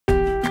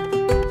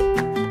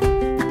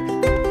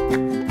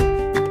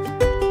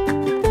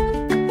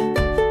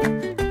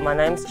My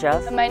name's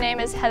Jeff. My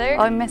name is Heather.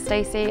 I'm Miss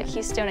Stacey.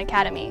 Keystone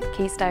Academy.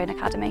 Keystone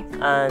Academy.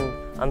 And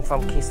I'm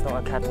from Keystone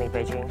Academy,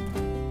 Beijing.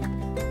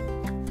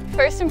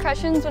 First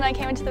impressions when I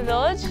came into the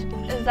village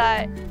is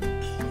that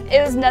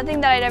it was nothing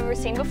that I'd ever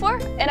seen before,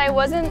 and I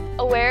wasn't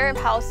aware of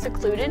how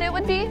secluded it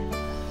would be.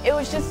 It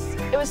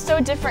was so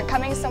different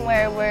coming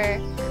somewhere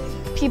where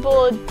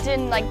people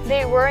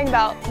they were worrying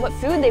about what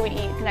food they would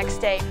eat the next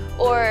day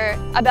or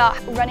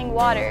about running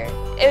water.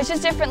 It was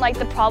just different, like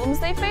the problems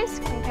they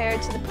faced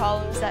compared to the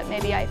problems that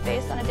maybe I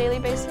face on a daily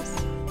basis.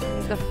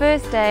 The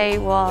first day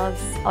was,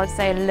 I'd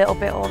say, a little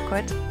bit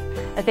awkward.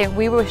 I think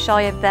we were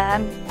shy of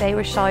them, they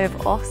were shy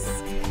of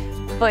us.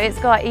 But it's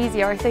got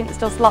easier. I think it's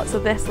just lots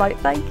of this, like,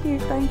 thank you,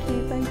 thank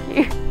you, thank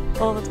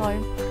you, all the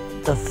time.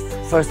 The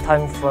first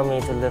time for me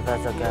to live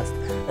as a guest,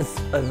 it's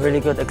a really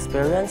good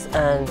experience,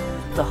 and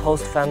the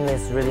host family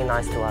is really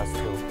nice to us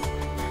too.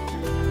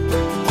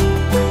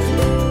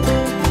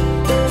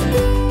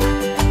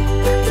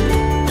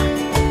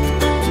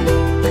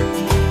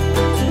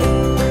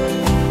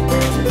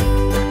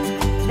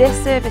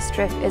 This service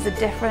trip is a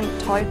different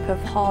type of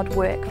hard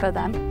work for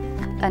them,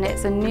 and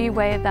it's a new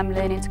way of them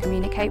learning to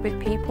communicate with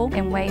people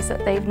in ways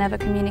that they've never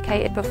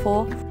communicated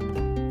before.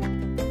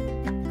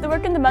 The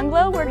work in the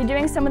bungalow, we're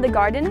doing some of the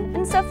garden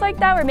and stuff like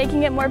that. We're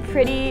making it more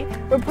pretty.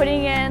 We're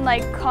putting in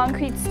like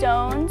concrete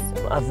stones.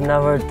 I've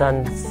never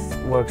done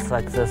works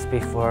like this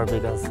before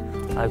because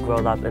I grew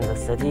up in the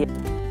city.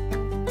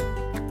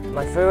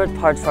 My favorite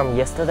part from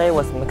yesterday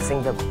was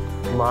mixing the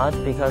mud,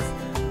 because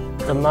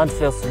the mud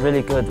feels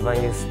really good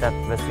when you step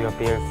with your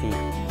bare feet.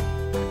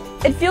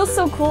 It feels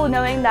so cool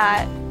knowing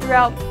that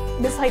throughout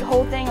this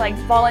whole thing,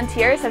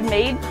 volunteers have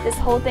made this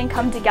whole thing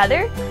come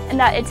together, and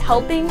that it's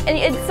helping. And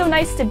it's so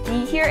nice to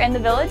be here in the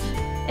village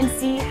and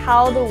see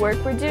how the work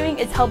we're doing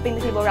is helping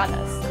the people around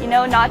us. You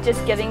know, not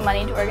just giving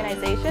money to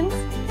organizations.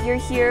 You're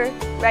here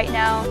right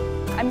now.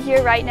 I'm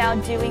here right now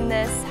doing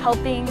this,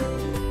 helping,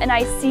 and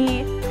I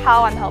see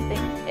how I'm helping.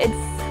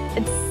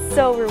 It's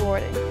so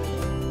rewarding.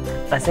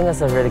 I think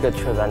it's a really good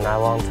trip, and I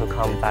want to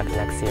come back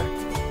next year.